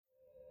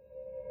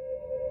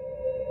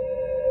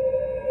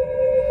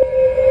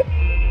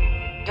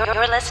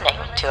You're listening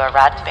to a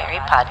Roddenberry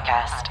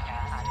podcast.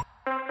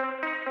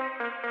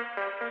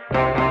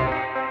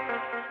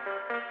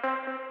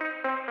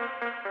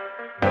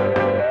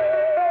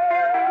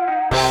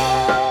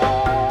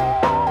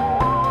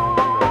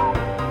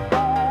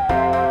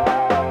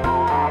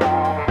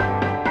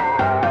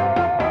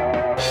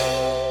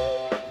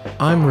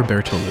 I'm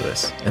Roberto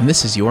Lewis, and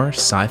this is your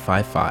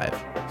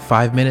SciFi5,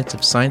 5 minutes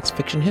of science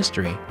fiction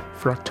history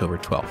for October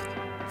 12th.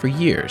 For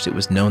years, it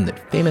was known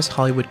that famous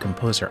Hollywood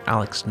composer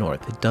Alex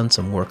North had done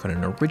some work on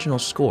an original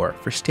score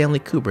for Stanley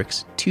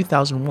Kubrick's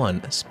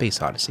 2001 A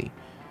Space Odyssey.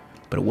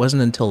 But it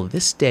wasn't until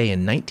this day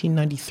in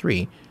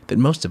 1993 that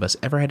most of us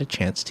ever had a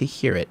chance to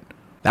hear it.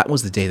 That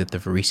was the day that the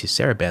Varese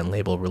Sarabande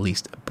label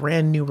released a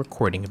brand new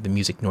recording of the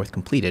music North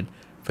completed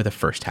for the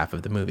first half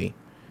of the movie.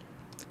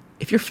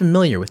 If you're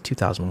familiar with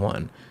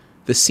 2001,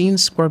 the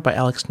scenes scored by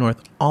Alex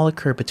North all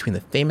occur between the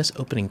famous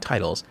opening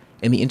titles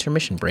and the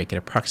intermission break at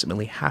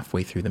approximately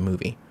halfway through the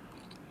movie.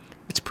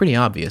 It's pretty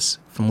obvious,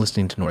 from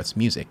listening to North's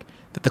music,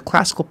 that the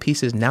classical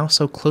pieces now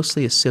so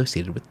closely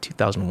associated with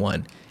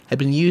 2001 had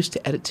been used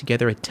to edit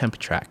together a temp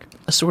track,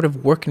 a sort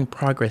of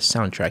work-in-progress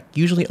soundtrack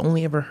usually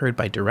only ever heard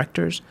by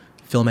directors,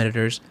 film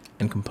editors,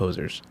 and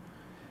composers.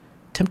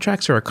 Temp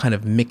tracks are a kind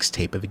of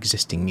mixtape of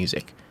existing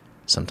music,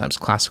 sometimes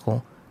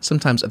classical,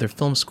 sometimes other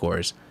film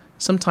scores,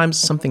 sometimes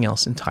something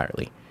else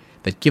entirely,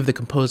 that give the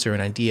composer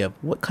an idea of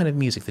what kind of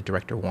music the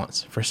director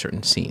wants for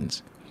certain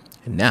scenes.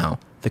 And now,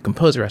 the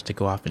composer has to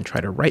go off and try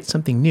to write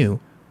something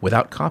new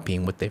without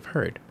copying what they've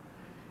heard.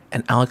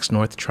 And Alex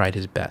North tried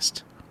his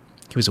best.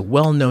 He was a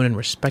well-known and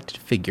respected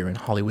figure in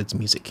Hollywood's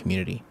music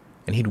community,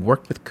 and he'd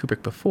worked with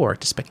Kubrick before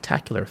to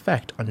spectacular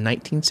effect on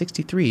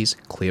 1963's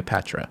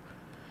Cleopatra.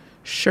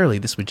 Surely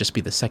this would just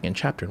be the second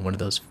chapter in one of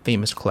those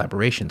famous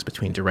collaborations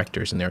between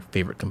directors and their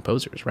favorite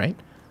composers, right?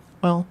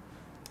 Well,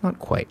 not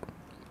quite.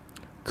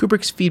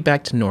 Kubrick's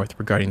feedback to North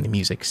regarding the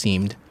music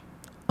seemed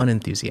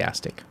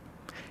unenthusiastic.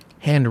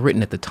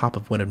 Handwritten at the top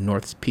of one of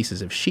North's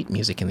pieces of sheet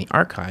music in the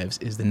archives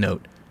is the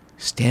note,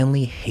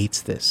 "Stanley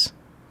hates this,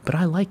 but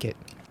I like it."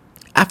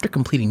 After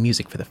completing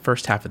music for the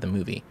first half of the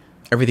movie,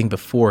 everything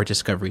before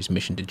Discovery's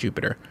mission to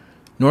Jupiter,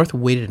 North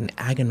waited an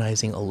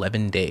agonizing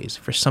 11 days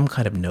for some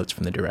kind of notes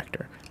from the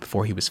director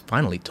before he was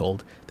finally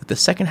told that the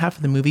second half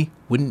of the movie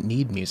wouldn't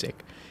need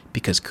music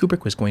because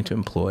Kubrick was going to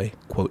employ,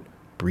 quote,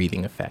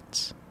 breathing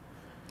effects.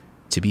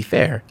 To be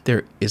fair,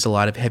 there is a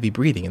lot of heavy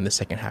breathing in the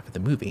second half of the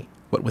movie,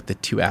 what with the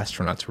two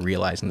astronauts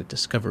realizing that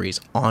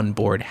Discovery's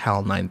onboard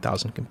HAL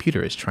 9000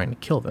 computer is trying to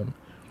kill them.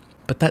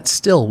 But that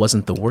still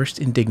wasn't the worst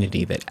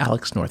indignity that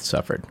Alex North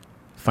suffered.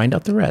 Find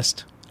out the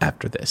rest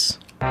after this.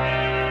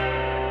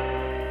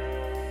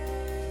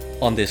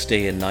 On this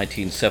day in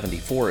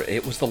 1974,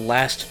 it was the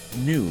last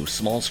new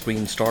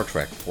small-screen Star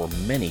Trek for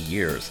many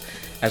years,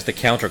 as the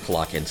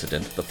Counterclock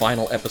Incident, the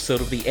final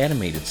episode of the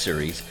animated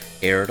series,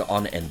 aired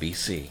on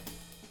NBC.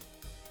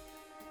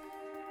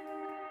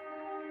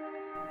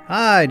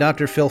 Hi,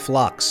 Dr. Phil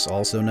Phlox,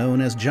 also known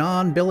as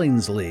John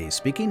Billingsley,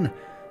 speaking.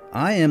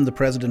 I am the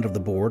president of the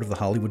board of the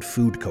Hollywood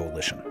Food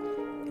Coalition.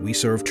 We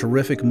serve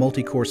terrific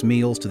multi-course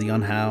meals to the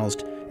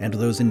unhoused and to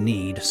those in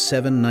need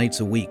 7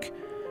 nights a week.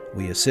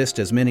 We assist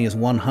as many as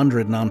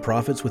 100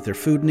 nonprofits with their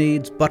food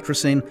needs,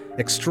 buttressing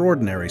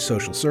extraordinary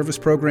social service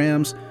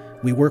programs.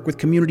 We work with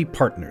community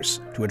partners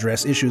to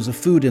address issues of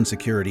food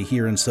insecurity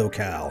here in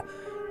SoCal.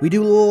 We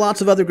do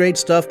lots of other great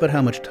stuff, but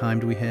how much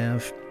time do we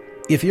have?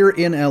 If you're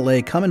in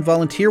LA, come and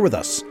volunteer with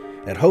us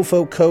at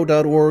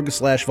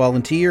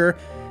hofoco.org/volunteer,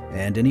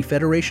 and any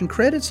Federation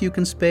credits you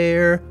can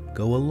spare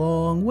go a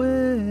long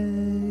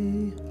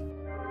way.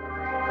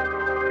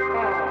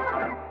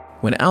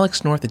 When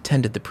Alex North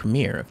attended the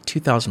premiere of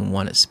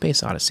 2001 A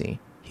Space Odyssey,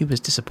 he was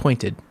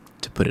disappointed,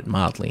 to put it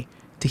mildly,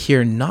 to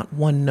hear not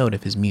one note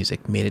of his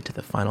music made it to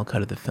the final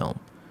cut of the film.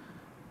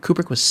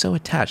 Kubrick was so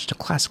attached to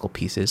classical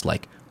pieces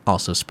like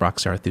Also Sprach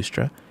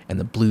Zarathustra and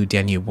the Blue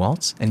Danube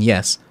Waltz, and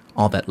yes,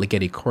 all that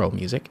Ligeti choral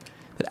music,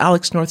 that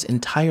Alex North's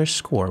entire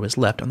score was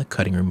left on the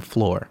cutting room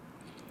floor.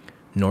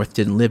 North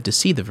didn't live to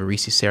see the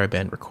Varese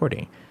Sarabande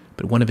recording,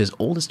 but one of his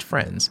oldest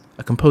friends,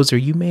 a composer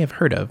you may have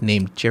heard of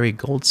named Jerry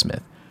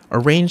Goldsmith,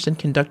 arranged and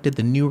conducted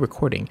the new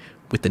recording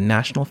with the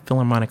National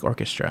Philharmonic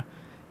Orchestra,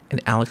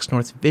 and Alex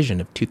North's vision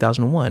of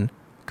 2001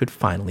 could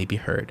finally be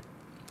heard.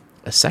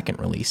 A second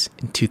release,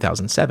 in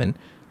 2007,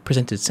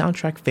 presented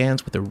soundtrack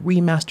fans with a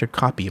remastered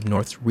copy of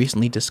North's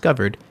recently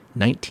discovered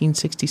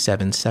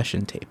 1967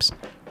 session tapes,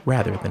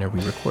 rather than a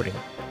re-recording.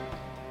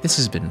 This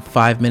has been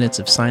 5 minutes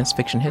of science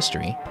fiction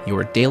history,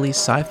 your daily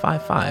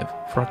SciFi5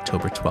 for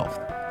October 12th.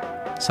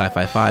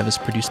 SciFi5 is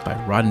produced by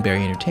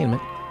Roddenberry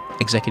Entertainment,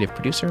 executive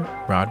producer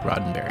Rod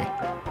Roddenberry.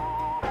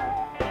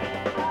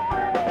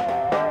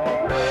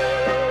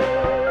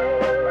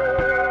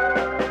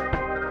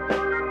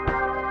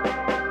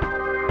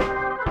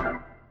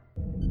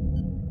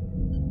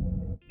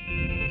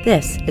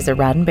 This is a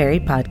Roddenberry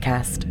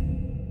podcast.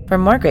 For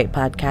more great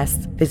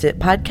podcasts, visit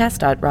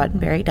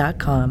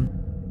podcast.roddenberry.com.